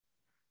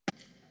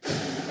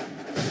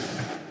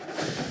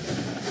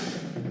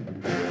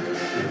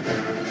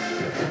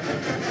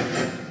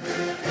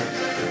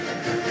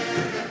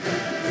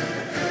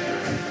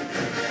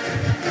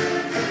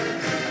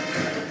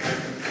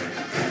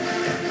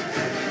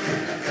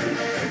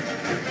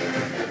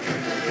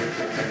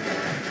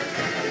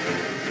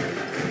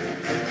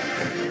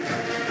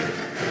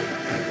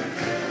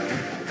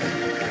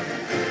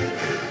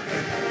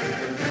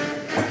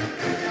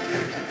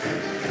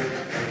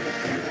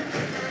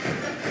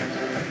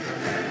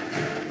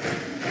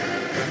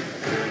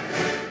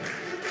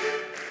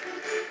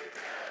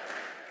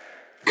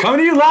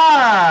Coming to you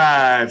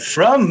live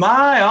from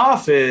my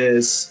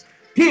office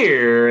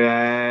here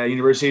at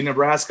University of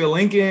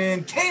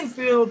Nebraska-Lincoln,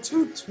 Canefield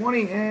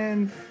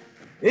 220N.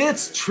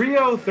 It's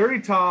Trio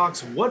 30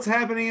 Talks. What's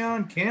happening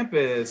on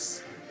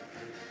campus?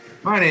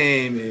 My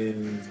name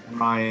is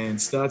Ryan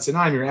Stutz, and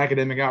I'm your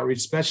academic outreach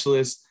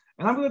specialist.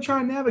 And I'm going to try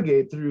and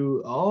navigate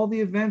through all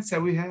the events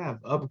that we have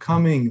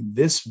upcoming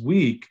this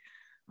week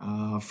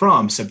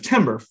from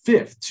September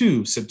 5th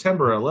to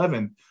September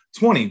 11th,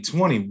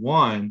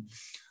 2021.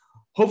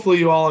 Hopefully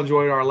you all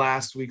enjoyed our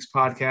last week's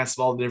podcast of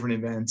all the different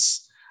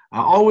events.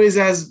 Always,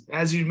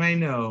 as you may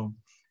know,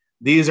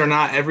 these are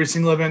not every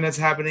single event that's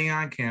happening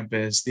on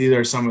campus. These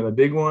are some of the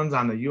big ones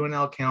on the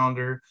UNL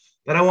calendar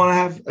that I want to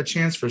have a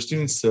chance for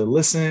students to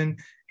listen,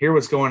 hear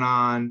what's going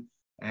on,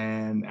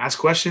 and ask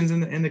questions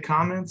in the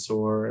comments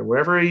or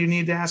wherever you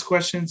need to ask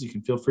questions. You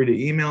can feel free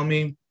to email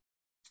me.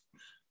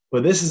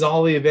 But this is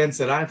all the events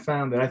that I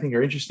found that I think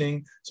are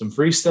interesting, some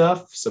free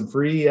stuff, some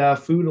free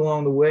food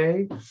along the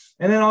way,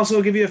 and then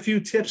also give you a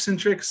few tips and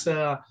tricks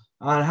on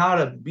how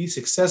to be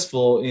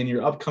successful in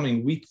your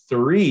upcoming week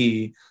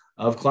 3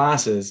 of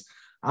classes.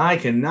 I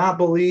cannot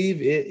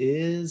believe it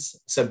is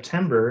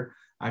September.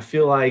 I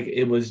feel like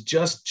it was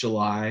just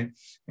July,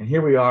 and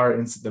here we are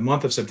in the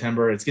month of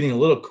September. It's getting a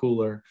little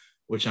cooler,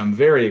 which I'm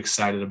very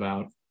excited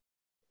about.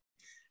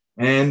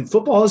 And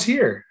football is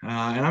here,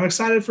 and I'm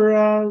excited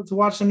to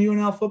watch some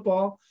UNL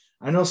football.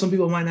 I know some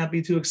people might not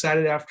be too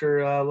excited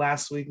after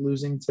last week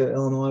losing to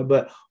Illinois,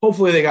 but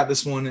hopefully they got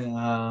this one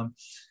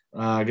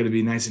going to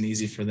be nice and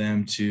easy for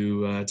them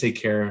to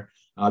take care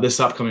this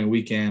upcoming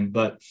weekend.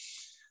 But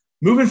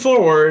moving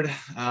forward,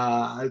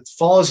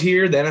 fall is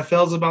here. The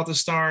NFL is about to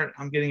start.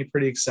 I'm getting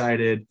pretty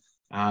excited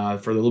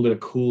for a little bit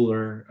of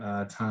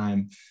cooler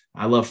time.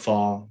 I love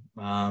fall.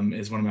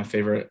 It's one of my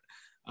favorite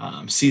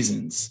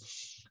seasons.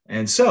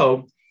 And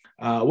so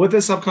with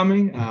this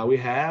upcoming, we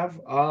have,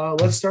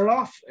 let's start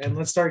off and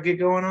let's get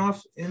going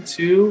off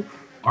into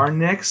our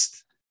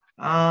next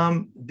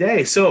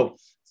day. So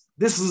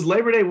this is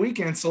Labor Day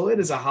weekend. So it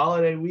is a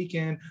holiday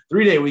weekend,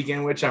 3-day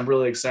weekend, which I'm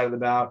really excited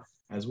about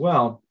as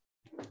well.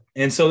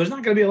 And so there's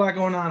not going to be a lot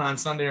going on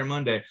Sunday or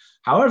Monday.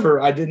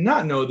 However, I did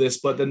not know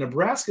this, but the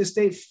Nebraska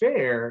State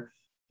Fair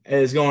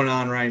is going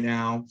on right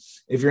now.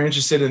 If you're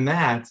interested in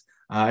that,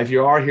 if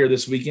you are here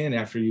this weekend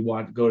after you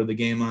go to the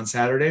game on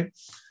Saturday,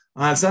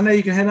 on Sunday,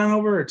 you can head on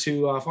over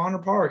to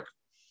Fauner Park.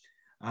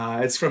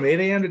 It's from 8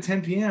 a.m. to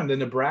 10 p.m., the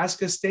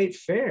Nebraska State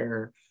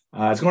Fair.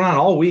 It's going on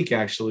all week,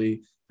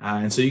 actually.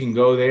 And so you can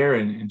go there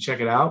and check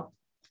it out.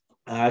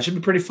 It should be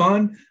pretty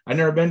fun. I've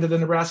never been to the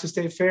Nebraska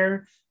State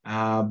Fair,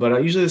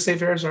 but usually the state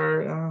fairs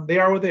are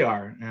what they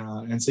are.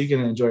 And so you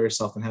can enjoy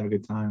yourself and have a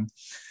good time.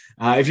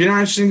 If you're not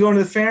interested in going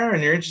to the fair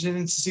and you're interested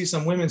in to see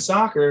some women's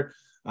soccer,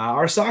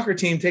 our soccer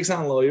team takes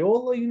on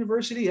Loyola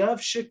University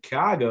of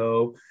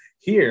Chicago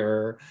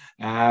here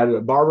at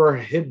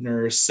Barbara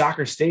Hibner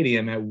Soccer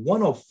Stadium at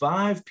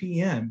 1:05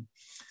 p.m.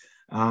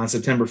 on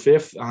September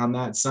 5th on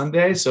that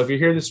Sunday. So if you're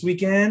here this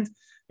weekend,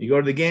 you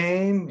go to the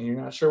game and you're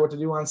not sure what to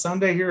do on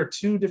Sunday, here are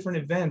 2 different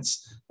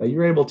events that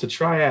you're able to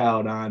try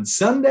out on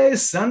Sunday.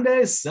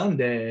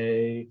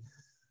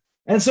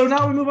 And so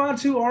now we move on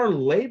to our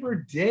Labor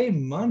Day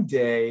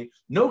Monday.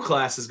 No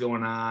classes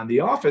going on.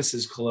 The office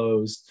is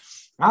closed.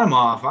 I'm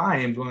off. I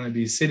am going to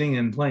be sitting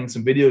and playing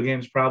some video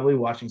games, probably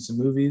watching some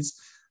movies.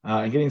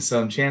 And getting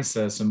some chance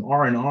to some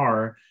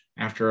R&R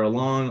after a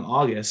long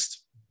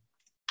August.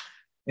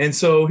 And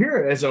so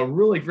here is a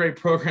really great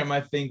program, I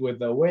think, with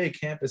the way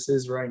campus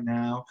is right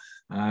now.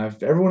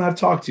 Everyone I've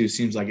talked to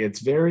seems like it's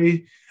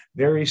very,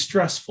 very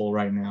stressful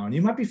right now. And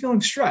you might be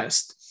feeling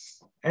stressed.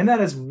 And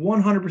that is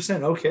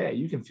 100% okay.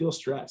 You can feel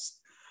stressed.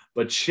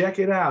 But check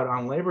it out.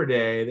 On Labor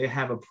Day, they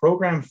have a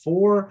program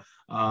for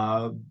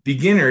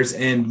beginners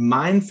in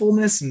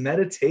mindfulness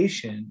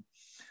meditation.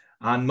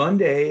 On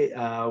Monday,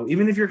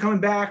 even if you're coming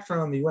back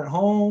you went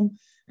home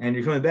and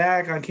you're coming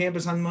back on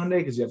campus on Monday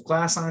because you have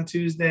class on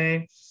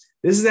Tuesday,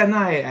 this is at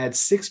night at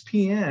 6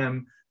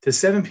 p.m. to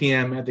 7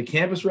 p.m. at the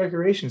Campus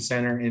Recreation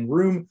Center in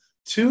room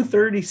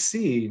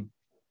 230C.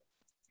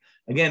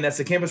 Again, that's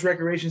the Campus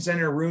Recreation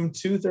Center, room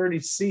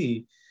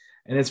 230C,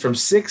 and it's from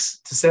 6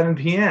 to 7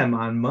 p.m.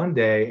 on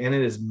Monday, and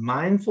it is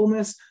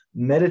mindfulness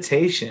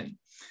meditation.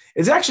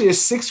 It's actually a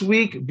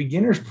 6-week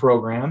beginners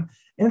program,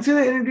 and it's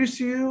going to introduce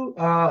you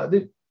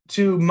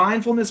to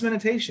mindfulness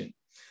meditation.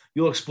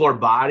 You'll explore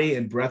body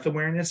and breath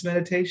awareness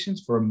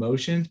meditations for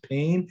emotions,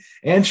 pain,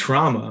 and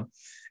trauma,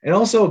 and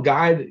also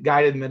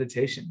guided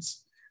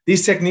meditations.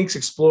 These techniques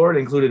explored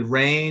included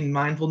RAIN,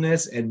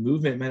 mindfulness, and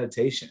movement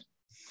meditation.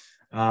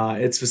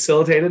 It's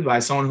facilitated by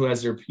someone who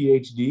has their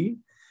PhD,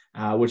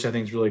 which I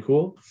think is really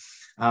cool.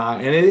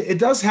 And it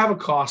does have a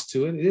cost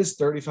to it. It is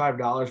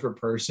 $35 per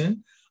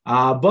person,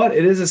 but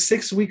it is a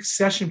 6-week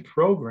session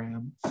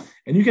program.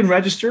 And you can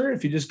register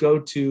if you just go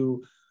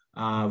to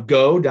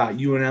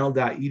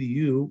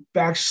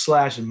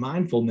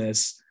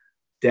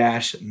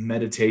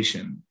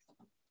go.unl.edu/mindfulness-meditation.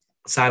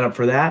 Sign up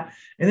for that.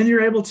 And then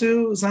you're able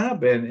to sign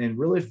up and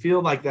really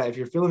feel like that. If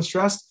you're feeling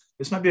stressed,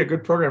 this might be a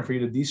good program for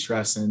you to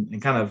de-stress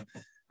and kind of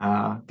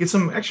get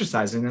some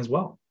exercise in as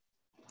well.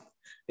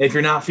 If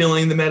you're not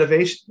feeling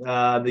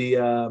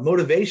the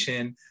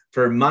motivation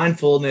for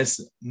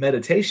mindfulness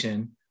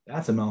meditation,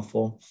 that's a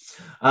mouthful,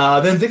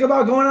 then think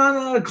about going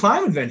on a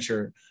climb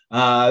adventure.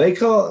 They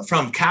call it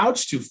From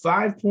Couch to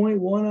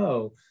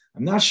 5.10.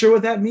 I'm not sure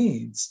what that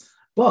means,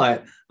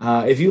 but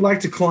if you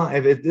like to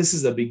climb, if this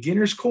is a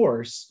beginner's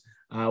course,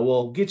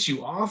 we'll get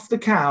you off the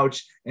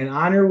couch and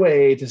on your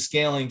way to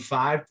scaling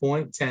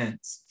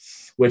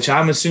 5.10s, which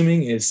I'm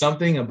assuming is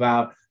something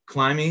about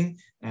climbing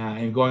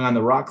and going on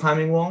the rock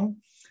climbing wall.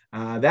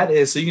 That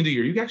is, so you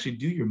can actually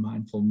do your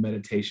mindful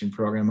meditation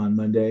program on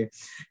Monday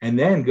and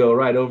then go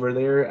right over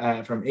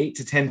there from 8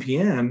 to 10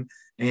 p.m.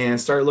 and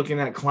start looking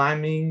at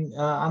climbing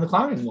on the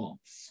climbing wall,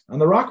 on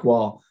the rock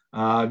wall.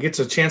 Gets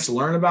a chance to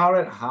learn about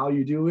it, how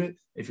you do it.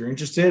 If you're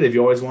interested, if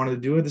you always wanted to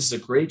do it, this is a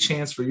great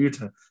chance for you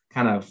to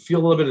kind of feel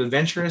a little bit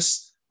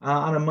adventurous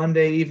on a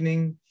Monday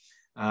evening.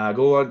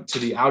 Go out to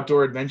the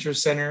Outdoor Adventure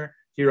Center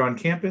here on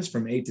campus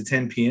from 8 to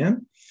 10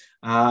 p.m.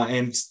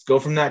 And go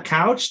from that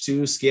couch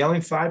to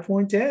scaling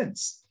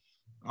 5.10s.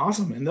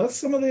 Awesome. And that's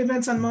some of the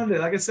events on Monday.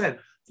 Like I said,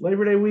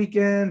 Labor Day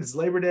weekend, it's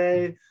Labor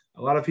Day.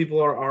 A lot of people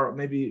are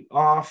maybe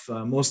off.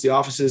 Most of the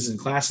offices and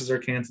classes are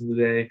canceled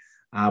today.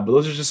 But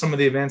those are just some of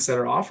the events that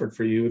are offered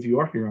for you if you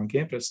are here on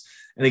campus.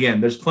 And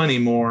again, there's plenty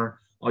more.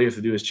 All you have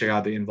to do is check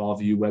out the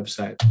Involve You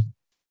website.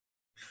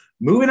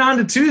 Moving on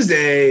to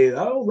Tuesday.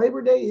 Oh,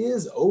 Labor Day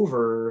is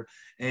over.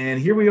 And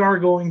here we are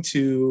going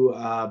to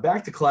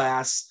back to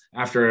class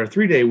after a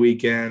 3-day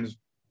weekend.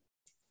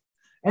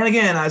 And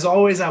again, as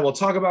always, I will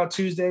talk about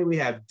Tuesday. We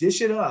have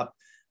Dish It Up,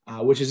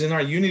 which is in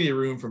our Unity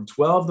room from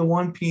 12 to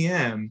 1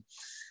 p.m.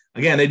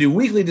 Again, they do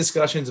weekly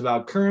discussions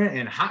about current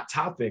and hot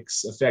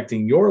topics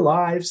affecting your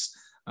lives,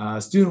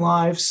 student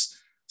lives,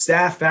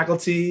 staff,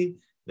 faculty,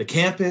 the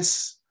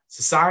campus,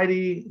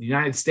 society, the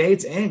United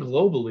States, and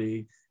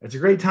globally. It's a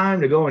great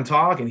time to go and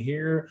talk and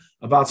hear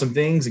about some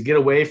things and get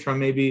away from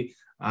maybe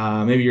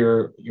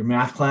your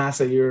math class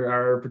that you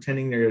are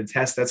pretending there's a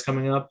test that's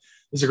coming up.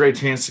 This is a great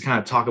chance to kind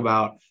of talk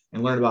about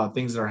and learn about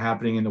things that are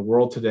happening in the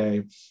world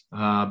today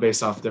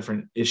based off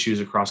different issues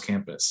across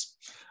campus.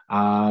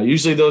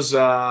 Usually those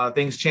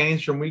things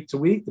change from week to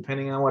week,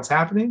 depending on what's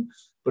happening,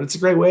 but it's a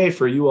great way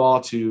for you all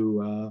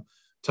to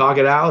talk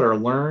it out or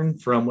learn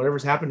from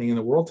whatever's happening in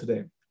the world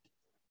today.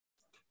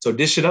 So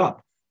Dish It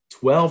Up,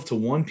 12 to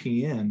 1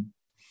 p.m.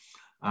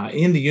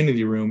 In the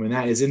Unity room, and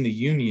that is in the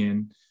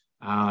Union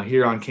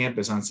here on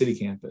campus, on City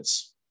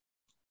Campus.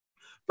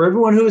 For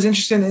everyone who is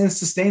interested in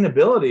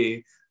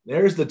sustainability,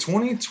 there's the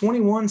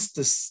 2021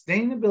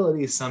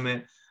 Sustainability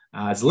Summit.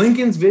 It's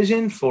Lincoln's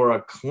vision for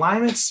a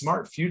climate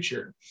smart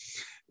future.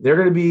 They're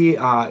going to be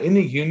in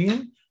the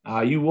Union.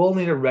 You will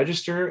need to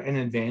register in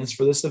advance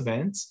for this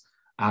event.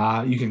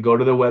 You can go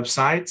to the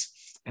website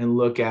and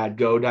look at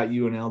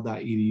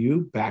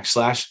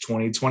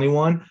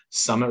go.unl.edu/2021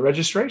 summit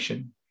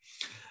registration.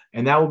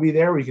 And that will be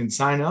there where you can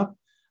sign up.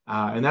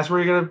 And that's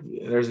where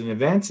there's an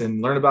event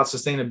and learn about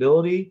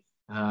sustainability.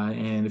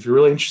 And if you're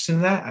really interested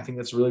in that, I think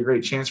that's a really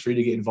great chance for you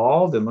to get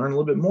involved and learn a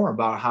little bit more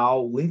about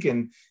how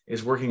Lincoln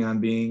is working on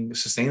being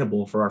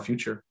sustainable for our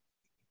future.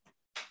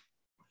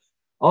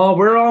 Oh,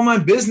 where are all my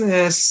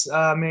business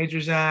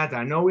majors at?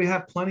 I know we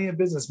have plenty of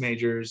business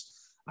majors.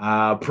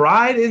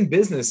 Pride in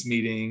Business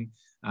meeting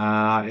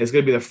is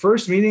going to be the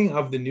first meeting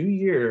of the new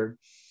year.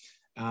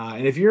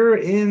 And if you're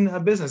in a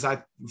business,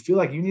 I feel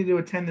like you need to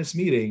attend this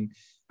meeting.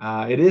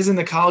 It is in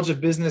the College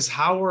of Business,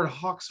 Howard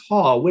Hawks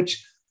Hall,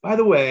 which, by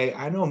the way,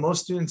 I know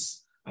most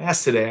students, I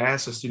asked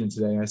a student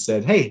today, I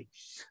said, hey,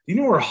 do you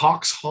know where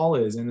Hawks Hall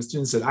is? And the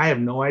student said, I have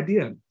no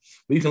idea,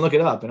 but you can look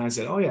it up. And I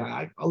said, oh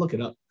yeah, I'll look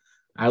it up.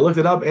 I looked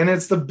it up and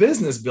it's the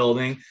business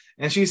building.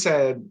 And she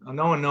said,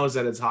 no one knows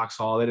that it's Hawks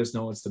Hall. They just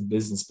know it's the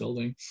business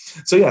building.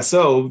 So yeah,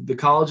 so the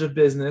College of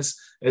Business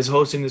is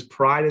hosting this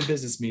Pride in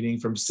Business meeting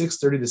from 6:30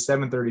 to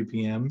 7:30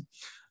 p.m.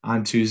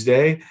 on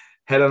Tuesday.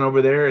 Head on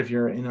over there if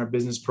you're in our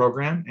business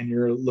program and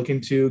you're looking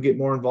to get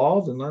more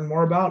involved and learn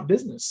more about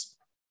business.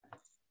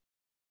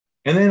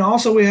 And then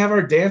also we have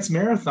our Dance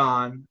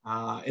Marathon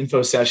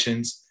info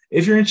sessions.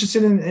 If you're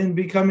interested in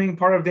becoming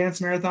part of Dance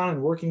Marathon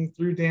and working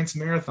through Dance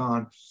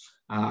Marathon,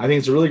 I think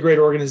it's a really great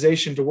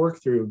organization to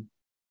work through.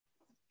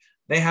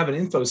 They have an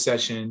info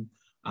session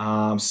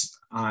from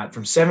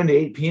 7 to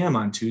 8 p.m.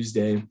 on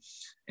Tuesday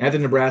at the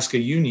Nebraska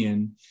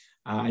Union.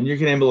 And you're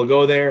going to be able to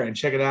go there and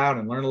check it out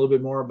and learn a little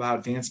bit more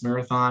about Dance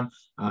Marathon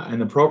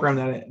and the program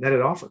that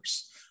it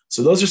offers.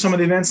 So those are some of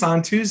the events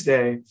on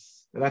Tuesday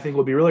that I think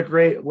will be a really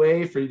great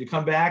way for you to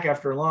come back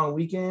after a long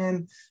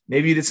weekend.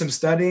 Maybe you did some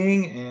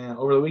studying and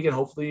over the weekend,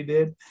 hopefully you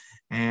did.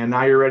 And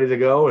now you're ready to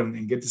go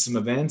and get to some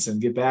events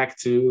and get back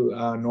to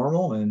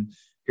normal. And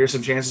here's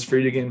some chances for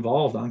you to get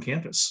involved on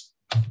campus.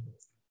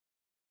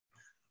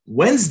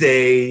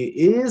 Wednesday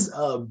is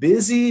a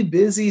busy,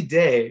 busy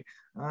day.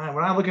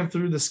 When I'm looking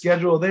through the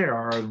schedule, there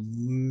are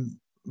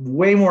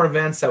way more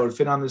events that would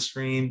fit on the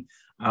screen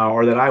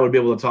or that I would be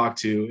able to talk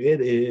to. It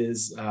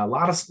is a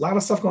lot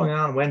of stuff going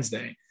on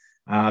Wednesday.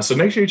 So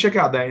make sure you check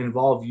out that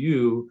Involve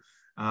You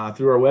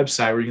through our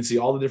website where you can see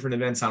all the different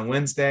events on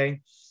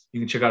Wednesday. You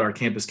can check out our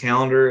campus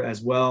calendar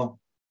as well,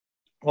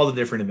 all the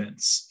different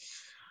events.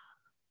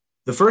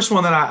 The first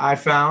one that I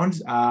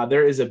found,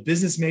 there is a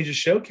business major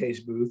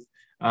showcase booth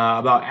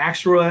about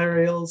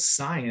actuarial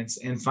science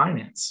and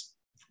finance.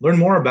 Learn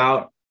more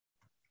about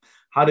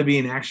how to be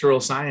an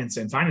actuarial science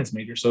and finance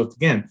major. So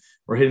again,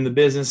 we're hitting the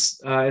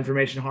business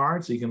information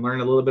hard, so you can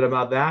learn a little bit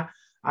about that.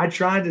 I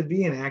tried to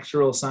be an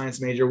actuarial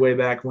science major way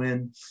back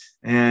when,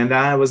 and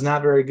I was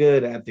not very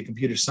good at the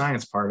computer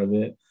science part of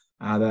it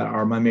that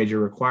are my major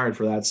required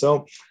for that.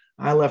 So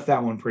I left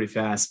that one pretty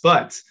fast.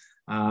 But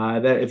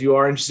that if you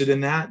are interested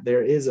in that,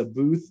 there is a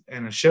booth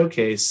and a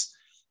showcase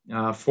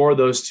for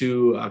those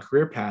two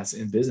career paths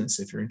in business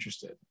if you're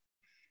interested.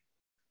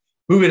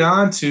 Moving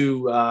on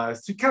to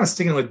kind of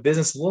sticking with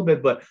business a little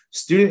bit, but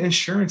Student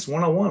Insurance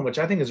 101, which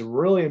I think is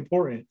really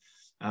important.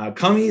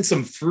 Come eat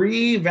some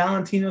free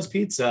Valentino's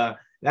pizza.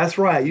 That's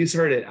right. You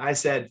heard it. I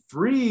said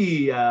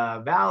free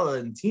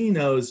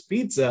Valentino's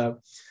pizza,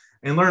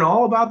 and learn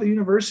all about the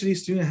university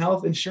student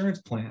health insurance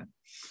plan.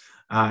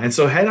 And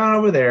so head on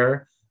over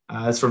there.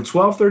 It's from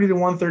 12:30 to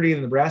 1:30 in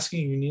the Nebraska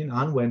Union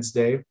on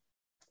Wednesday.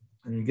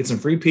 And you get some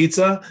free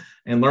pizza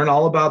and learn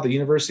all about the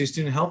university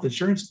student health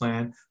insurance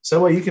plan. So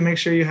that way you can make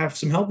sure you have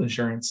some health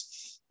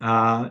insurance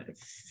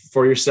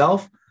for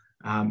yourself.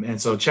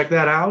 And so check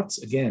that out.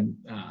 Again,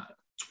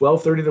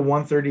 12:30 to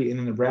 1:30 in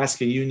the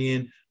Nebraska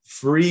Union.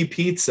 Free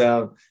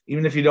pizza,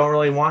 even if you don't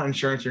really want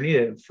insurance or need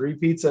it. Free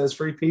pizza is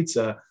free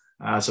pizza.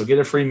 So get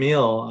a free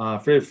meal,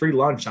 free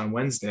lunch on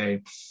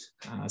Wednesday,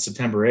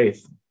 September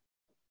 8th.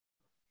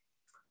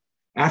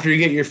 After you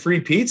get your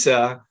free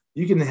pizza,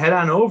 you can head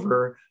on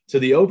over to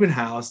the open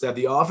house at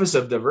the Office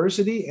of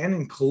Diversity and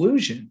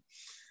Inclusion.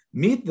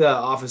 Meet the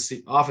Office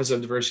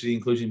of Diversity and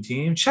Inclusion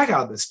team, check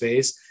out the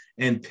space,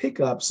 and pick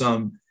up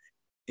some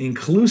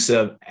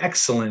inclusive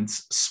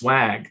excellence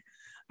swag.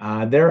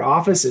 Their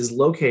office is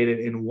located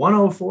in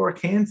 104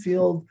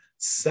 Canfield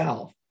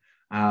South.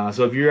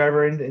 So if you're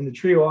ever in the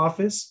TRIO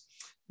office,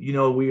 you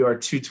know we are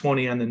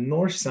 220 on the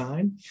north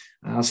side.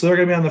 So they're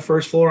going to be on the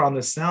first floor on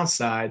the south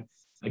side.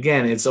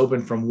 Again, it's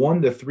open from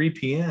 1 to 3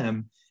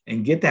 p.m.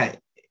 and get that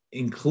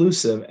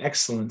inclusive,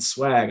 excellent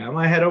swag. I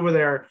might head over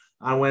there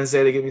on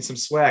Wednesday to get me some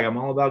swag. I'm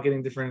all about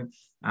getting different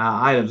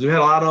items. We've had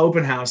a lot of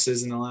open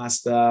houses in the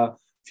last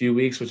few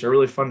weeks, which are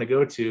really fun to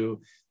go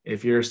to.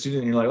 If you're a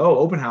student and you're like, oh,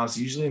 open house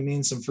usually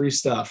means some free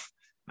stuff.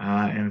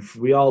 And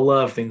we all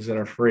love things that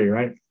are free,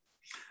 right?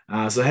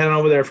 So heading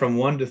over there from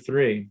 1 to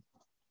 3.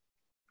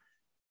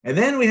 And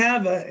then we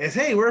have,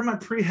 hey, where are my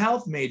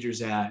pre-health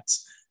majors at?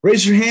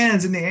 Raise your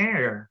hands in the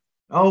air.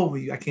 Oh,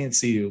 I can't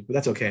see you, but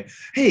that's okay.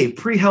 Hey,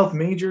 pre-health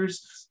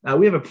majors.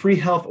 We have a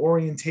pre-health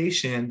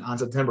orientation on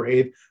September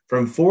 8th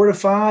from 4 to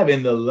 5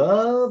 in the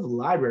Love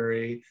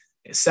Library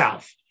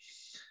South.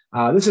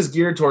 This is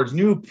geared towards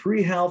new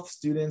pre-health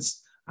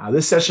students.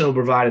 This session will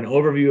provide an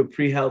overview of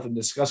pre-health and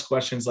discuss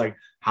questions like,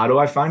 how do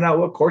I find out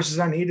what courses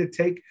I need to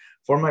take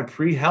for my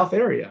pre-health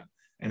area?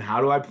 And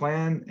how do I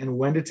plan and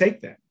when to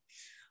take them?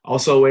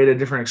 Also a way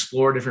to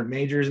explore different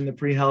majors in the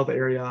pre-health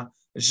area.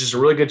 It's just a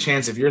really good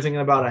chance if you're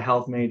thinking about a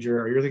health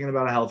major or you're thinking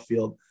about a health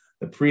field,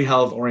 the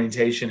pre-health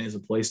orientation is a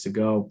place to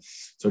go.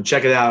 So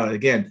check it out.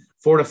 Again,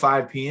 4 to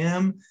 5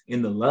 p.m.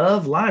 in the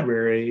Love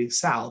Library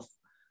South,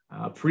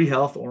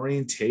 pre-health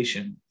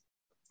orientation.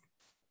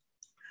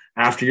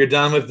 After you're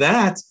done with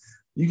that,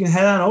 you can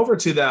head on over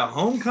to the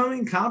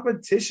homecoming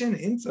competition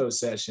info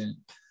session.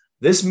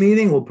 This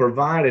meeting will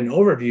provide an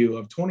overview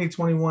of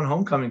 2021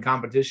 homecoming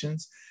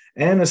competitions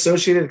and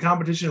associated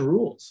competition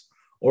rules.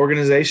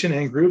 Organization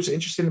and groups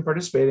interested in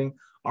participating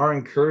are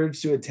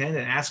encouraged to attend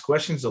and ask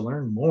questions to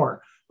learn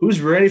more. Who's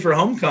ready for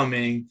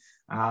homecoming?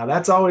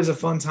 That's always a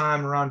fun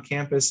time around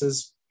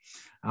campuses.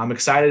 I'm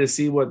excited to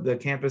see what the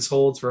campus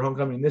holds for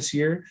homecoming this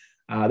year.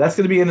 That's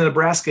going to be in the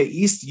Nebraska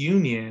East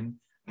Union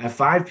at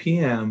 5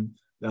 p.m.,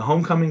 the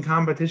homecoming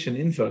competition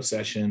info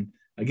session.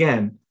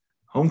 Again,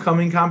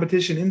 homecoming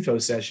competition info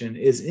session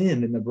is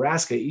in the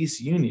Nebraska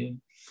East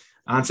Union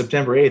on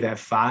September 8th at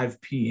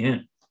 5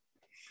 p.m.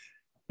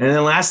 And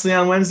then lastly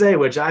on Wednesday,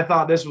 which I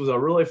thought this was a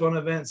really fun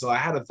event, so I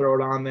had to throw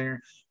it on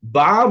there,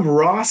 Bob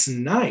Ross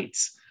Night.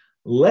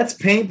 Let's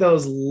paint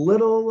those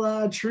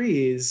little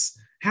trees,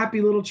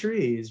 happy little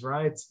trees,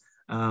 right?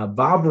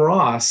 Bob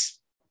Ross,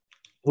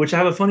 which I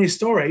have a funny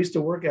story. I used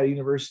to work at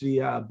University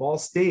Ball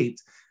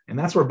State, and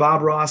that's where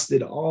Bob Ross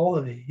did all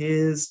of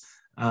his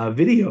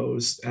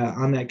videos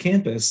on that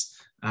campus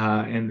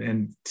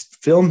and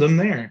filmed them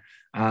there.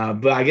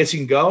 But I guess you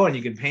can go and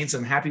you can paint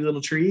some happy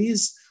little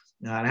trees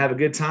and have a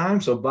good time.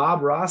 So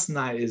Bob Ross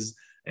Night is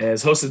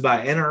hosted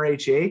by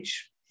NRHH,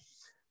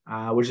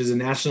 which is a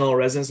National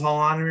Residence Hall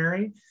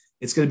honorary.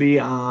 It's going to be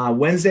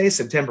Wednesday,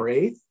 September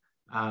 8th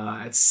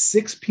at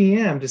 6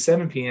 p.m. to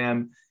 7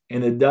 p.m.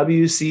 in the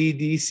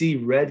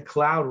WCDC Red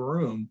Cloud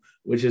Room,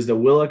 which is the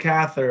Willa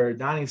Cather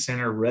Dining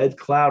Center Red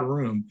Cloud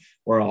Room,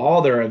 where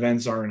all their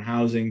events are in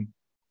housing.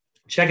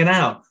 Check it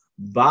out,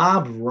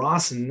 Bob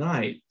Ross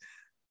Night.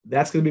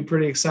 That's going to be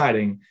pretty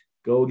exciting.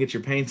 Go get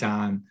your paint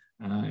on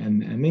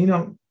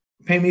and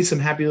paint me some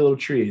happy little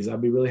trees. I'll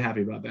be really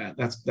happy about that.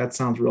 That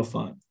sounds real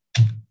fun.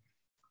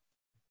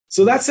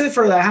 So that's it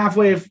for the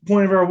halfway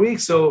point of our week.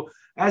 So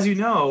as you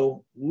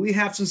know, we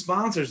have some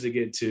sponsors to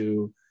get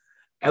to.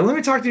 And let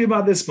me talk to you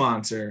about this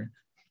sponsor.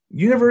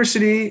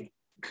 University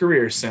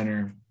Career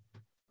Center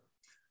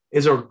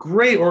is a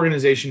great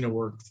organization to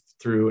work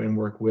through and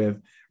work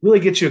with. Really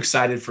get you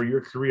excited for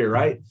your career,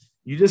 right?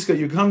 You're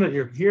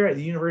here at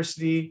the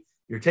university,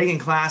 you're taking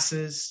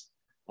classes,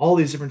 all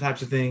these different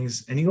types of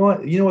things. And you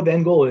know what the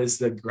end goal is,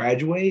 to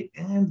graduate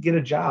and get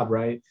a job,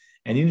 right?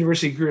 And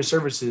University Career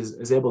Services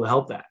is able to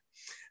help that.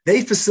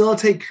 They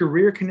facilitate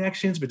career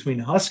connections between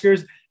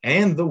Huskers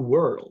and the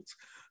world,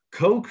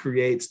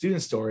 co-create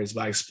student stories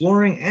by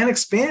exploring and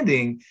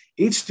expanding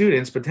each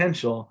student's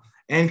potential,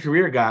 and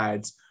career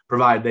guides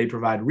they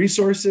provide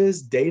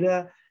resources,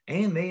 data,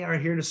 and they are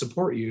here to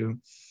support you.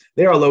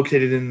 They are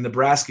located in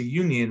Nebraska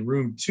Union,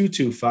 room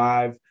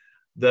 225,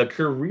 the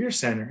Career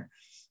Center.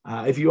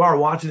 If you are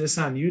watching this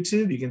on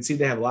YouTube, you can see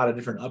they have a lot of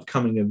different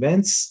upcoming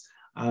events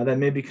that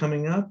may be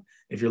coming up.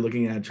 If you're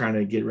looking at trying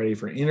to get ready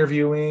for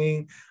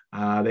interviewing,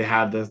 they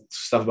have the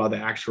stuff about the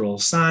actual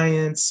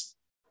science.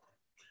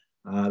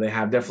 They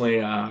have definitely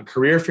a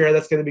career fair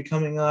that's going to be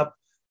coming up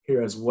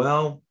here as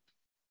well.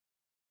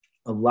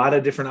 A lot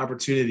of different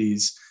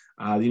opportunities,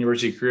 the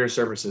University Career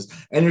Services.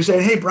 And you're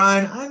saying, hey,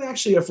 Brian, I'm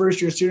actually a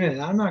first-year student,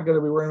 and I'm not going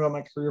to be worrying about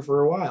my career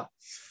for a while.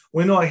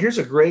 Well, no, here's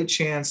a great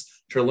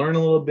chance to learn a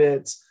little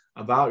bit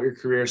about your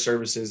career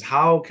services.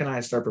 How can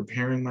I start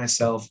preparing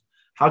myself?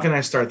 How can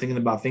I start thinking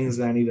about things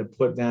that I need to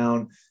put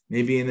down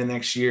maybe in the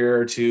next year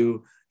or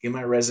two, get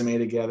my resume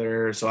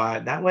together? So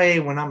that way,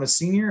 when I'm a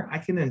senior, I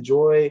can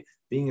enjoy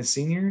being a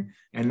senior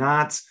and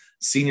not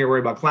senior, worry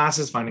about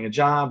classes, finding a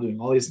job, doing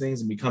all these things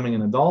and becoming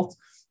an adult.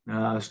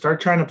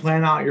 Start trying to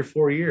plan out your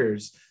 4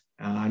 years.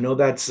 I know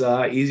that's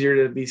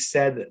easier to be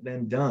said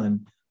than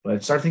done,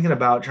 but start thinking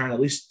about trying to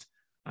at least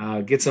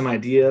get some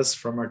ideas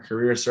from our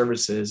career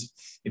services.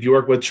 If you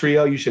work with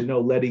TRIO, you should know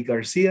Letty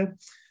Garcia.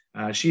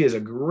 She is a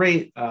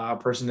great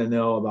person to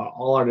know about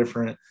all our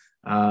different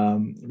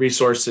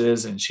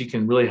resources, and she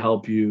can really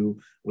help you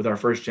with our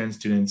first-gen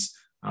students,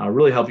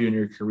 really help you in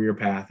your career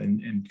path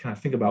and kind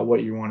of think about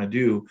what you want to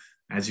do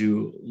as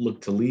you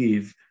look to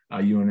leave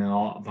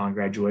UNL upon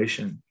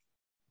graduation.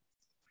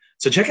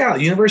 So check out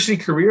University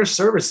Career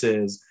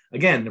Services.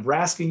 Again,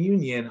 Nebraska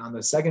Union on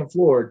the second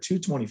floor,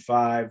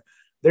 225.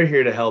 They're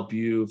here to help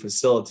you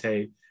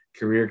facilitate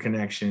career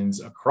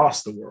connections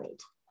across the world.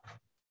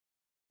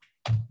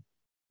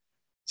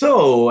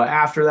 So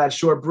after that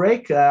short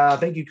break,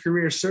 thank you,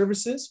 Career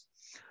Services.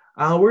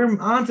 We're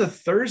on to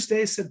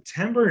Thursday,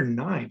 September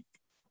 9th.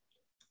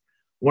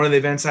 One of the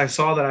events I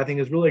saw that I think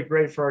is really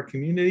great for our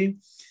community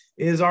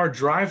is our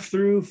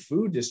drive-through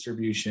food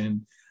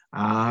distribution.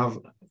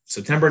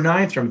 September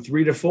 9th from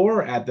 3 to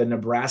 4 at the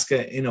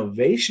Nebraska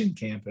Innovation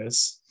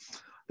Campus.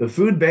 The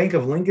Food Bank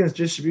of Lincoln's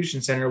Distribution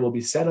Center will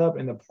be set up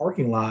in the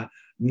parking lot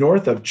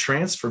north of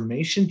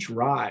Transformation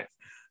Drive.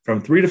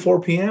 From 3 to 4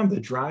 p.m., the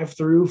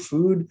drive-through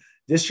food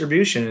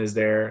distribution is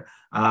there.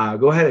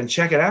 Go ahead and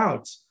check it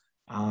out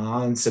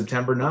on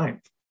September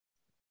 9th.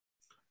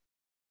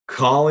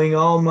 Calling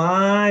all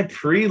my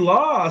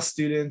pre-law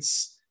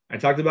students. I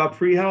talked about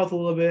pre-health a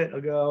little bit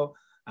ago.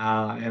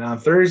 And on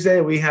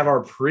Thursday, we have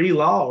our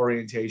pre-law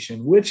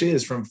orientation, which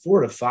is from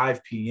 4 to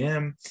 5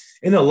 p.m.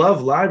 in the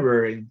Love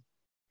Library,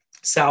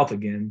 South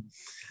again.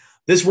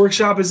 This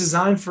workshop is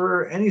designed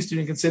for any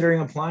student considering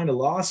applying to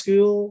law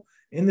school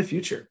in the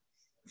future.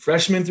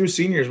 Freshmen through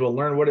seniors will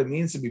learn what it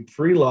means to be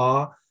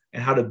pre-law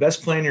and how to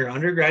best plan your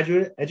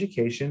undergraduate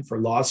education for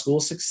law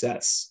school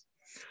success.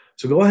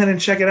 So go ahead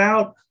and check it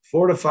out,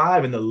 4 to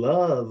 5 in the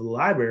Love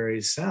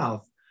Library,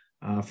 South,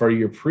 for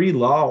your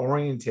pre-law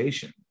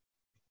orientation.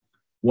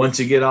 Once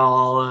you get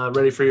all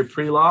ready for your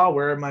pre-law,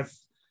 where are my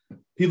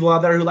people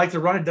out there who like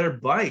to ride their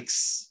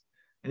bikes?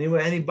 Any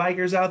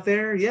bikers out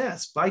there?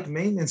 Yes, Bike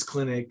Maintenance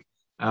Clinic.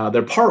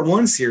 Their Part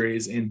 1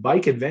 series in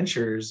bike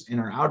adventures in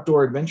our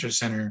Outdoor Adventure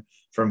Center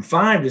from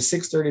 5 to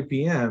 6:30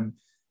 p.m.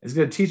 is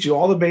going to teach you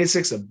all the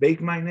basics of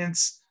bike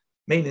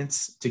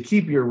maintenance to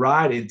keep your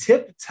ride in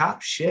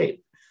tip-top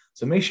shape.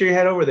 So make sure you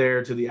head over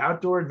there to the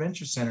Outdoor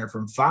Adventure Center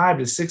from 5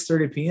 to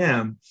 6:30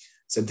 p.m.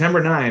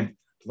 September 9th.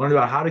 Learn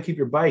about how to keep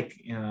your bike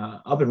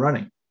up and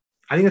running.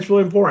 I think it's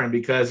really important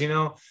because,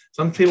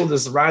 some people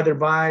just ride their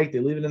bike, they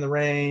leave it in the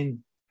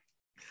rain,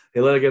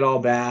 they let it get all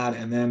bad,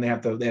 and then they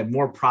have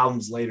more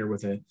problems later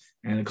with it,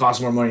 and it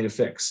costs more money to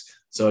fix.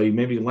 So you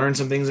maybe learn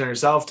some things on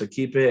yourself to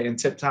keep it in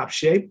tip-top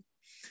shape.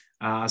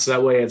 So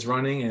that way it's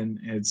running and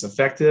it's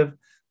effective.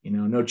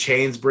 No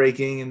chains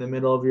breaking in the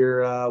middle of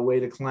your way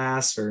to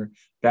class or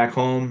back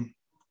home.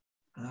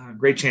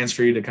 Great chance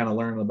for you to kind of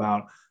learn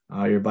about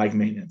your bike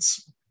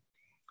maintenance.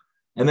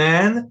 And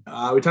then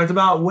we talked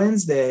about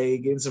Wednesday,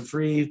 getting some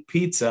free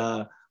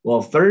pizza.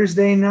 Well,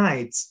 Thursday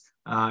nights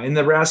in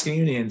the Nebraska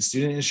Union,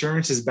 Student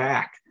Insurance is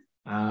back,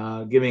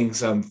 giving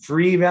some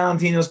free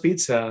Valentino's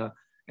pizza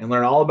and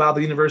learn all about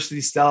the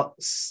University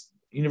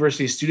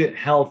Student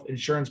Health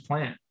Insurance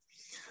Plan.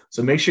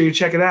 So make sure you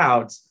check it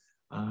out,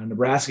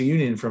 Nebraska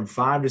Union from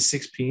 5 to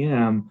 6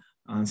 p.m.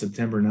 on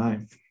September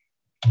 9th.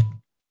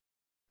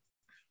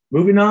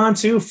 Moving on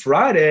to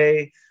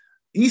Friday,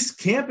 East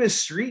Campus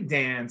Street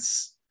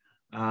Dance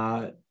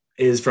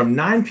is from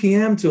 9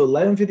 p.m. to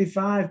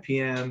 11:55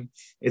 p.m.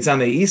 It's on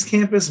the East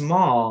Campus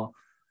Mall,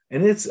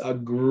 and it's a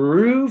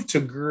groove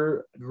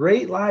to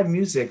great live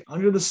music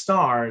under the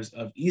stars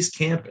of East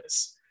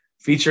Campus,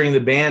 featuring the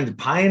band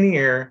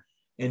Pioneer.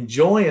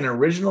 Enjoy an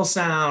original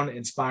sound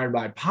inspired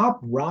by pop,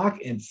 rock,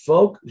 and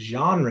folk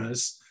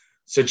genres.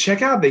 So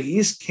check out the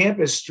East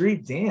Campus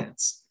Street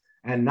Dance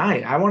at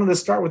night. I wanted to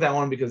start with that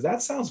one because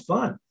that sounds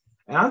fun.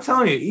 And I'm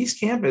telling you,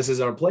 East Campus is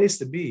our place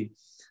to be.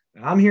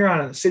 I'm here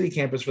on a city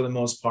campus for the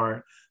most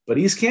part, but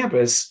East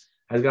Campus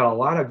has got a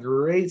lot of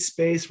great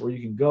space where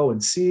you can go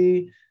and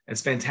see.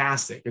 It's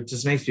fantastic. It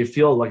just makes you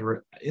feel like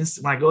when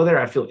I go there,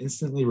 I feel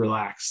instantly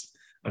relaxed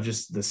of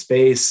just the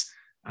space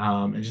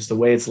and just the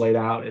way it's laid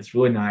out. It's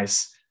really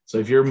nice. So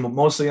if you're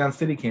mostly on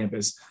city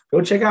campus,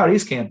 go check out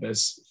East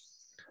Campus.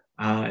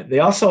 They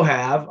also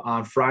have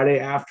on Friday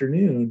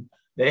afternoon,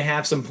 they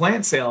have some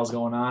plant sales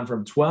going on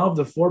from 12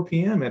 to 4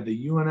 p.m. at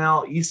the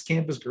UNL East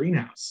Campus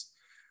Greenhouse.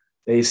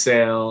 They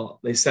sell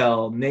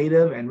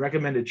native and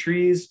recommended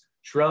trees,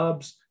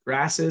 shrubs,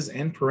 grasses,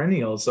 and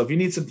perennials. So if you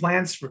need some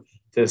plants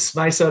to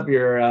spice up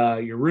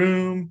your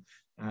room,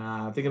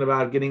 thinking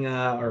about getting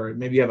or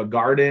maybe you have a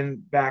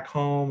garden back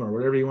home or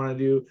whatever you want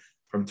to do,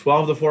 from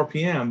 12 to 4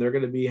 p.m., they're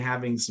going to be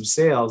having some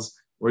sales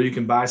where you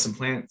can buy some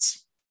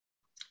plants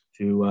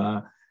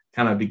to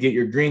kind of get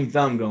your green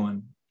thumb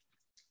going.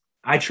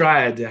 I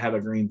tried to have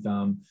a green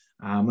thumb.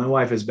 My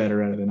wife is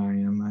better at it than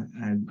I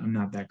am. I'm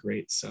not that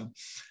great.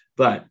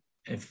 But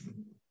if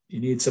you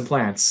need some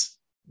plants,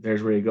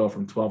 there's where you go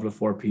from 12 to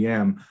 4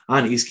 p.m.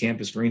 on East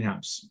Campus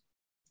Greenhouse.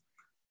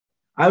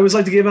 I always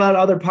like to give out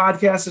other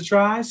podcasts a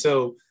try.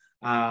 So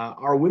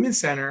our Women's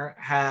Center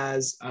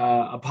has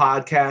a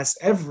podcast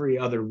every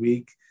other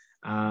week,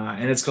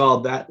 and it's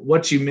called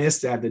What You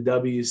Missed at the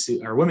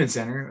WC, or Women's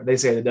Center. They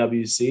say the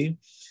WC.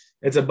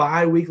 It's a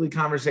bi-weekly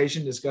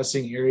conversation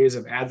discussing areas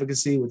of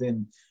advocacy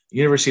within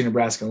University of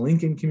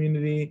Nebraska-Lincoln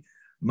community,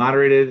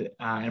 moderated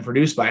and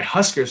produced by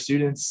Husker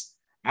students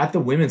at the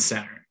Women's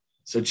Center.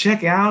 So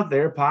check out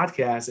their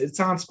podcast. It's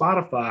on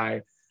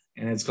Spotify,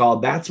 and it's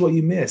called That's What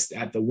You Missed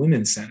at the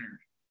Women's Center.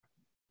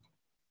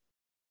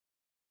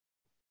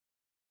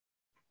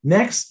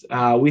 Next,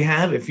 we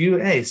have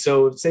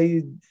so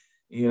say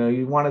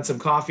you wanted some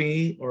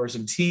coffee or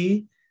some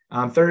tea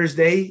on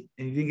Thursday,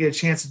 and you didn't get a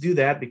chance to do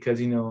that because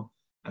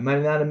I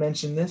might not have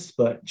mentioned this,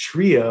 but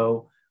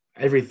Trio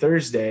every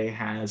Thursday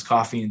has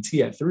coffee and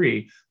tea at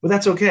 3, but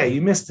that's okay.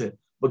 You missed it.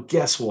 But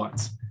guess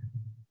what?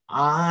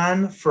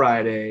 On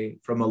Friday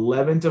from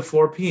 11 to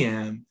 4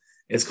 p.m.,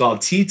 it's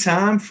called Tea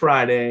Time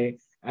Friday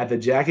at the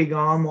Jackie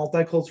Gong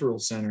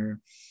Multicultural Center,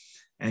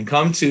 and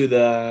come to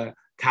the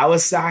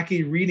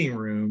Kawasaki Reading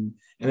Room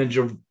and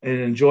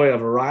enjoy a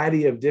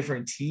variety of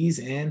different teas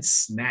and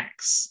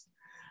snacks.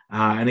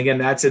 And again,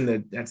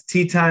 that's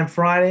Tea Time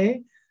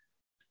Friday.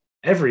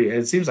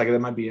 It seems like that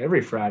might be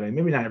every Friday,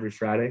 maybe not every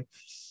Friday,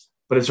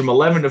 but it's from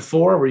 11 to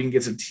 4 where you can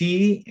get some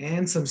tea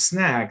and some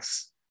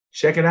snacks.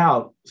 Check it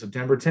out,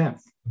 September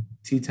 10th,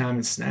 Tea Time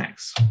and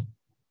Snacks.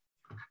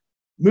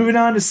 Moving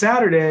on to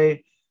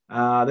Saturday,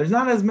 there's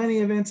not as many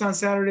events on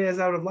Saturday as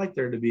I would have liked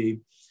there to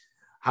be.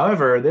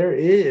 However, there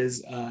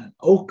is an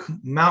Oak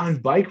Mountain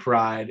Bike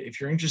Ride. If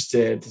you're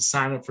interested to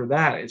sign up for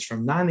that, it's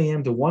from 9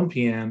 a.m. to 1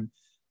 p.m.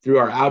 through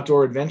our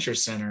Outdoor Adventure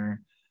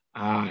Center.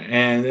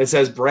 And it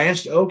says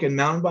branched oak and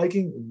mountain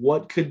biking.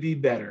 What could be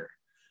better?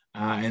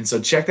 And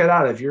so check that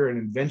out. If you're an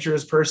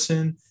adventurous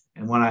person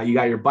and you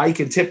got your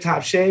bike in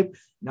tip-top shape,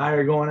 now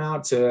you're going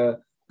out to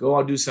go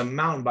out do some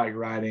mountain bike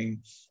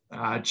riding.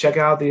 Check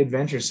out the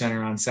Adventure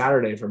Center on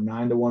Saturday from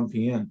 9 to 1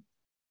 p.m.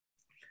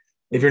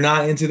 If you're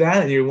not into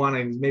that and you want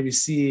to maybe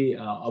see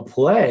a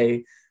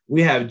play,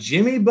 we have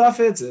Jimmy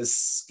Buffett's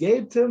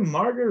Escape to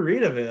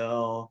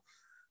Margaritaville.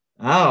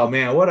 Oh,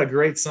 man, what a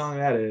great song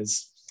that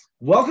is.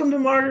 Welcome to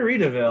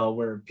Margaritaville,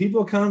 where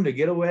people come to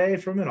get away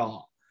from it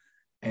all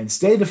and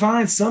stay to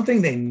find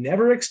something they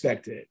never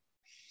expected.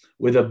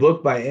 With a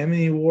book by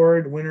Emmy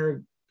Award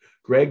winner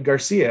Greg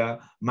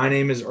Garcia, My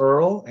Name is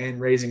Earl and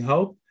Raising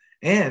Hope,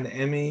 and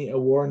Emmy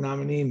Award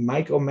nominee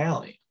Mike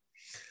O'Malley.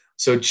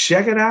 So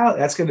check it out.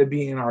 That's going to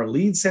be in our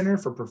Lead Center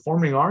for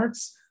Performing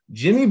Arts,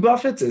 Jimmy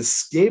Buffett's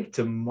Escape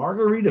to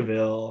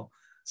Margaritaville,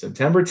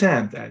 September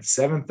 10th at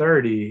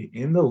 7:30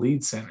 in the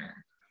Lead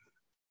Center.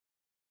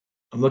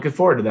 I'm looking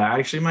forward to that. I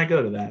actually might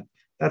go to that.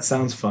 That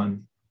sounds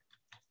fun.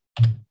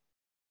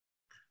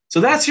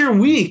 So that's your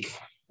week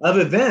of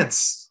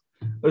events.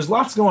 There's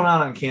lots going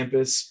on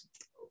campus.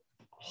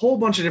 A whole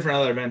bunch of different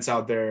other events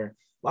out there.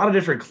 A lot of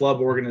different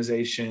club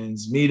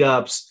organizations,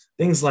 meetups,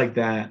 things like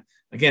that.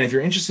 Again, if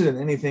you're interested in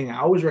anything,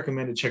 I always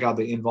recommend to check out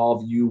the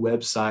Involve You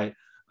website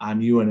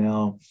on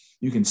UNL.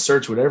 You can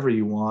search whatever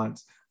you want,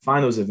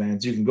 find those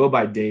events. You can go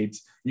by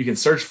dates. You can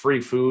search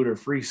free food or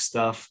free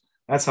stuff.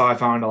 That's how I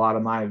found a lot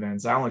of my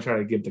events. I only try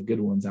to give the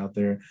good ones out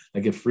there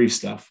that give free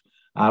stuff.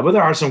 But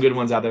there are some good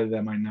ones out there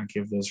that might not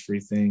give those free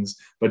things.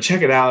 But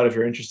check it out if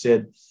you're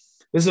interested.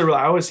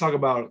 I always talk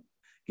about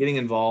getting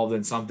involved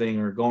in something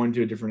or going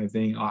to a different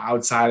thing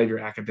outside of your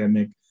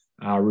academic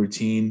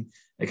routine.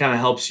 It kind of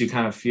helps you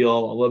kind of feel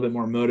a little bit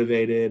more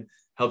motivated,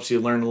 helps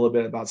you learn a little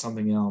bit about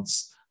something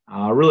else.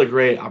 A really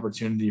great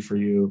opportunity for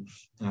you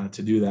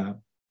to do that.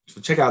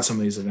 So check out some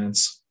of these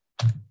events.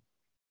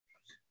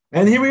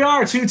 And here we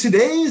are to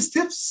today's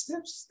tips.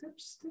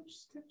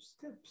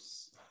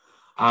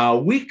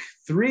 Week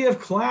 3 of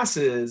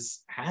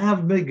classes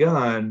have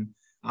begun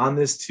on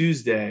this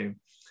Tuesday.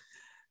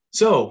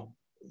 So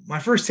my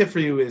first tip for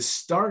you is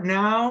start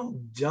now,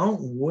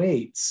 don't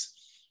wait.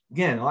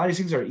 Again, a lot of these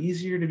things are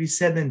easier to be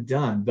said than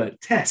done,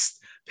 but tests,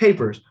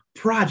 papers,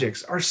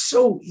 projects are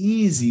so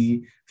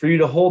easy for you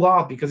to hold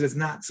off because it's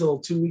not till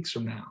 2 weeks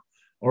from now,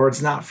 or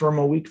it's not from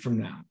a week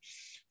from now.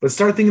 But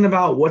start thinking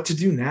about what to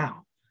do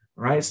now,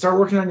 right? Start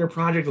working on your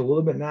project a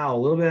little bit now, a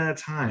little bit at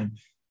a time.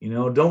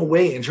 Don't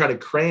wait and try to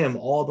cram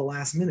all the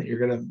last minute.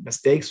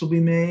 Mistakes will be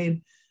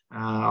made.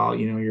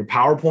 Your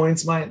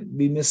PowerPoints might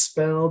be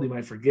misspelled. You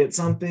might forget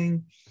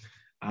something.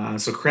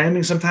 So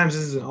cramming sometimes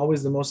isn't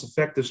always the most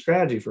effective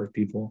strategy for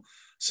people.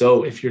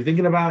 So if you're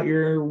thinking about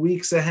your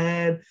weeks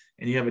ahead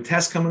and you have a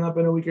test coming up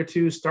in a week or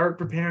two, start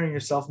preparing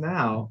yourself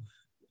now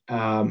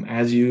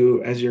as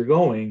you're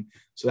going.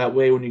 So that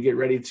way, when you get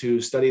ready to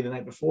study the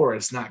night before,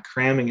 it's not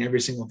cramming every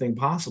single thing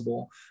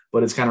possible,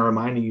 but it's kind of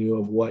reminding you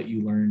of what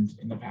you learned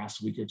in the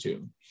past week or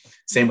two.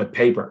 Same with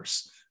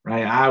papers,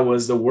 right? I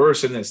was the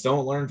worst in this.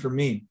 Don't learn from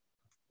me.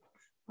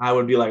 I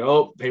would be like,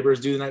 oh,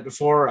 papers due the night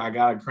before. I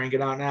got to crank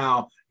it out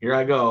now. Here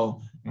I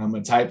go. And I'm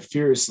going to type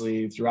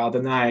furiously throughout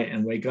the night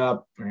and wake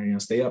up or,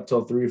 stay up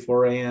till 3 or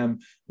 4 a.m.,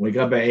 wake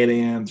up at 8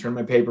 a.m., turn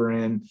my paper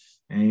in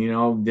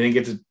and, didn't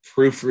get to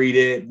proofread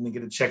it, didn't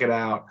get to check it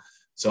out.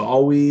 So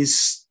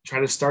always try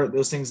to start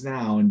those things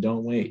now and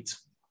don't wait.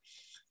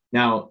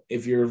 Now,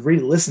 if you're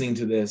listening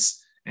to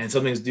this and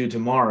something's due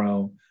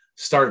tomorrow,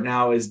 start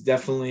now is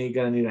definitely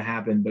going to need to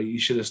happen, but you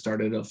should have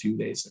started a few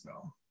days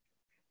ago.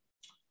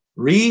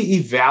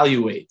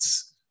 Reevaluate.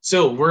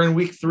 So we're in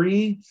week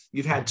 3.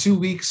 You've had 2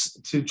 weeks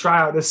to try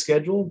out this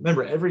schedule.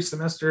 Remember, every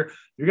semester,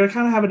 you're going to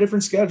kind of have a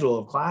different schedule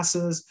of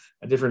classes,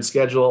 a different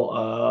schedule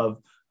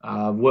of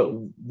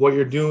what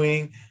you're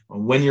doing,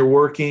 when you're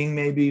working,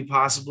 maybe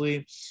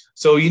possibly.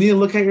 So you need to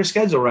look at your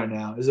schedule right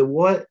now. Is it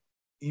what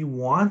you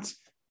want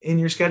in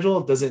your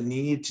schedule? Does it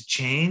need to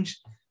change?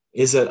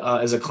 Is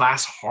a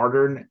class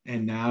harder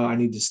and now I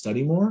need to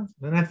study more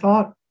than I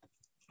thought?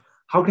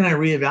 How can I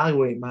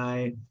reevaluate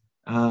my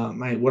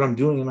what I'm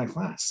doing in my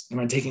class? Am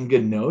I taking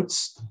good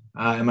notes?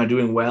 Am I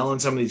doing well in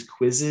some of these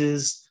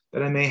quizzes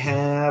that I may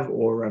have,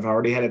 or I've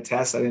already had a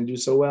test I didn't do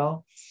so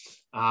well?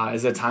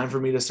 Is it time for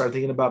me to start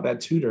thinking about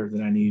that tutor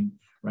that I need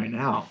right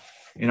now?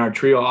 In our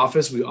TRIO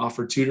office, we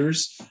offer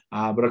tutors,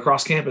 but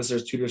across campus,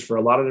 there's tutors for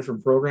a lot of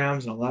different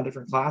programs and a lot of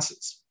different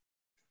classes.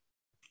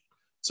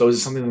 So is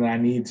it something that I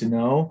need to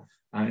know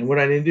and what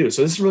I need to do?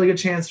 So this is a really good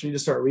chance for you to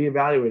start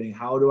reevaluating.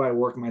 How do I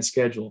work my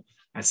schedule?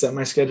 I set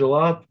my schedule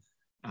up.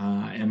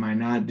 Am I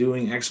not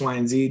doing X, Y,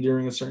 and Z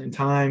during a certain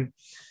time?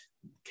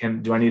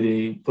 Do I need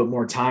to put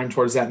more time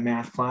towards that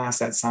math class,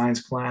 that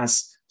science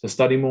class to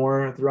study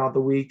more throughout the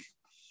week?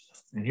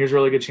 And here's a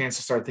really good chance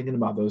to start thinking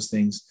about those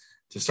things,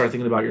 to start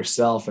thinking about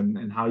yourself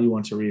and how you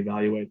want to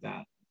reevaluate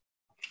that.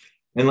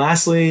 And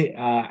lastly,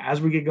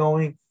 as we get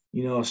going,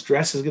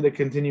 stress is going to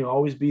continue,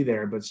 always be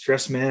there, but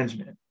stress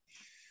management.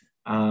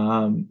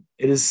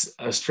 It's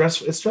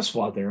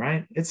stressful out there,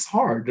 right? It's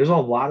hard. There's a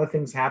lot of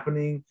things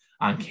happening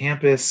on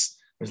campus.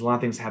 There's a lot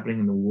of things happening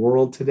in the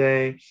world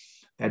today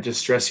that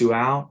just stress you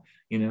out.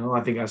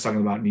 I think I was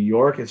talking about New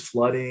York is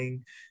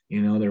flooding.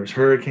 There's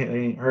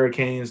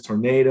hurricanes,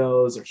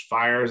 tornadoes, there's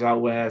fires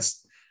out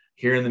west.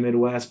 Here in the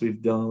Midwest,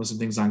 we've dealt with some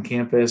things on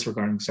campus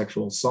regarding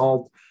sexual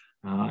assault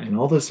and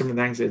all those different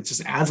things. It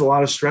just adds a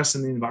lot of stress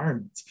in the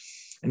environment.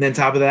 And then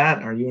top of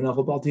that, our UNL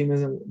football team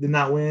did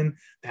not win.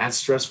 That's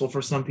stressful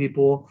for some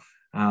people.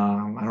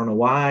 I don't know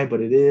why, but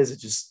it is. It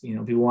just,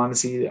 people want to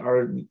see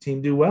our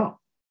team do well.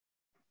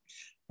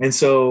 And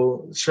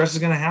so stress is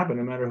going to happen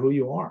no matter who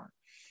you are.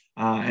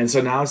 And so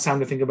now it's time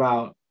to think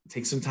about,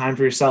 take some time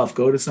for yourself,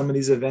 go to some of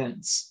these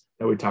events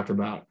that we talked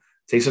about,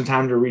 take some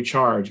time to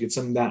recharge, get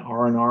some of that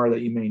R&R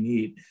that you may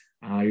need.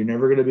 You're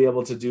never going to be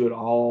able to do it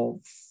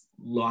all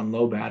on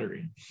low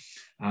battery.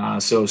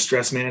 So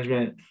stress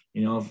management,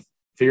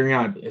 figuring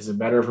out, is it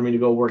better for me to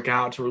go work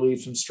out to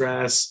relieve some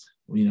stress?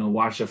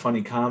 Watch a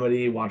funny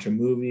comedy, watch a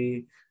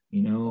movie,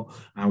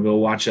 I'll go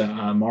watch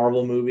a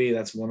Marvel movie.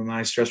 That's one of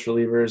my stress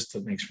relievers.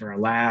 That makes for a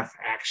laugh,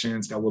 action.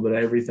 It's got a little bit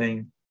of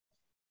everything.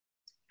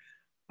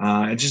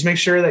 And just make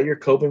sure that you're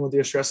coping with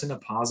your stress in a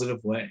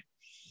positive way.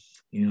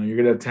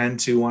 You're going to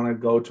tend to want to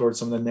go towards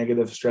some of the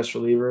negative stress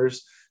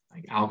relievers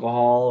like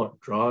alcohol or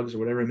drugs or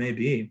whatever it may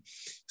be.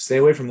 Stay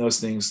away from those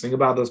things. Think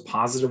about those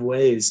positive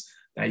ways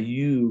that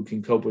you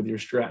can cope with your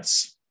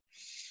stress.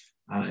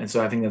 And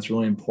so I think that's a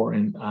really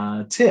important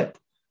tip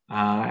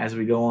as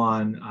we go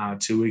on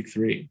to week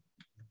 3.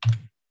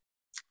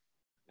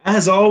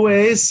 As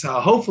always,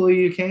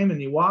 hopefully you came and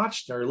you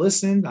watched or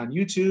listened on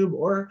YouTube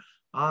or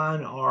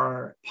on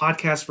our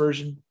podcast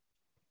version.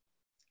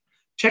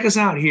 Check us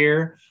out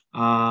here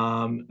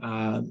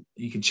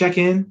You can check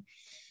in,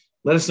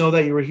 let us know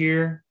that you were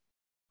here,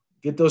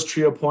 get those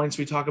trio points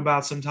we talk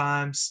about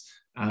sometimes,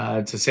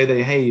 to say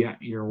that, hey,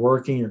 you're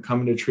working, you're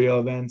coming to trio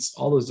events,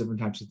 all those different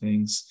types of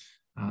things,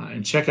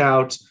 and check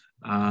that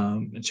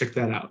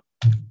out.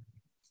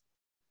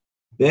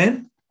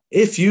 Then,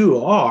 if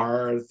you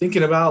are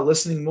thinking about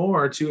listening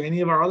more to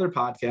any of our other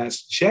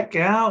podcasts, check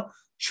out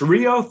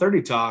Trio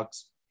 30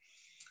 Talks.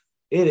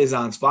 It is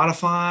on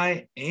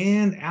Spotify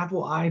and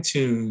Apple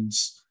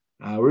iTunes,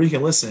 where you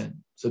can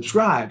listen,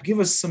 subscribe, give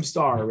us some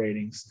star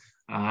ratings.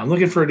 I'm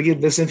looking to get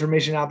this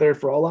information out there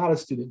for a lot of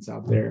students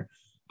out there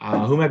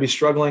who might be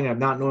struggling of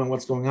not knowing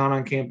what's going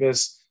on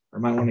campus, or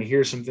might want to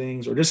hear some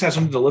things, or just have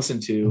something to listen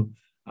to.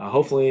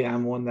 Hopefully,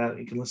 I'm one that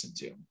you can listen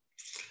to.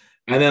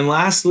 And then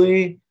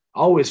lastly,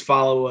 always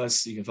follow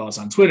us. You can follow us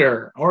on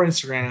Twitter or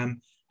Instagram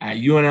at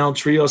UNL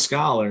Trio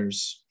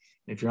Scholars.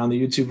 If you're on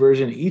the YouTube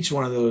version, each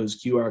one of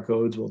those QR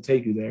codes will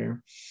take you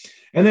there.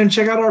 And then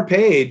check out our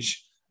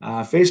page,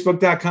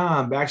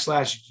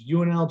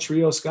 facebook.com/UNL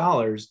Trio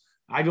Scholars.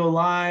 I go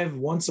live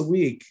once a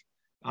week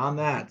on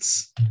that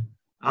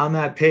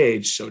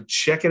page. So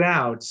check it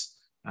out,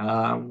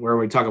 where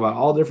we talk about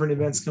all different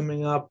events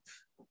coming up,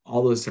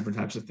 all those different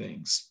types of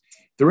things.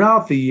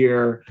 Throughout the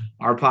year,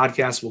 our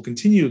podcast will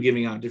continue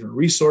giving out different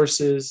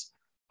resources,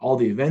 all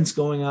the events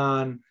going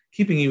on,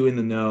 keeping you in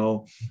the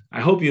know.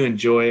 I hope you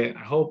enjoy it. I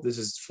hope this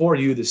is for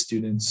you, the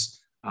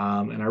students.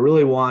 And I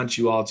really want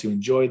you all to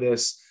enjoy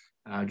this.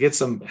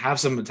 Have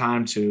some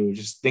time to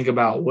just think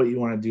about what you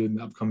want to do in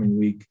the upcoming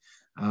week.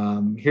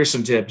 Here's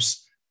some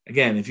tips.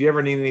 Again, if you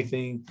ever need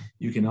anything,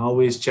 you can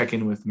always check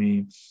in with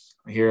me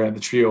here at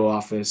the Trio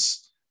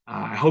office.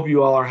 I hope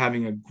you all are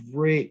having a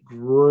great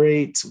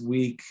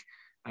week.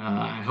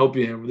 I hope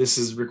this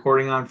is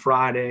recording on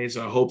Friday,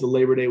 so I hope the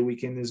Labor Day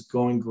weekend is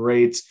going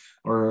great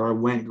or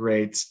went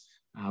great.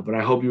 But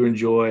I hope you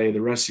enjoy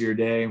the rest of your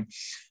day.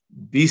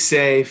 Be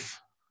safe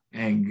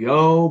and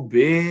go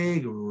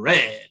Big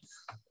Red.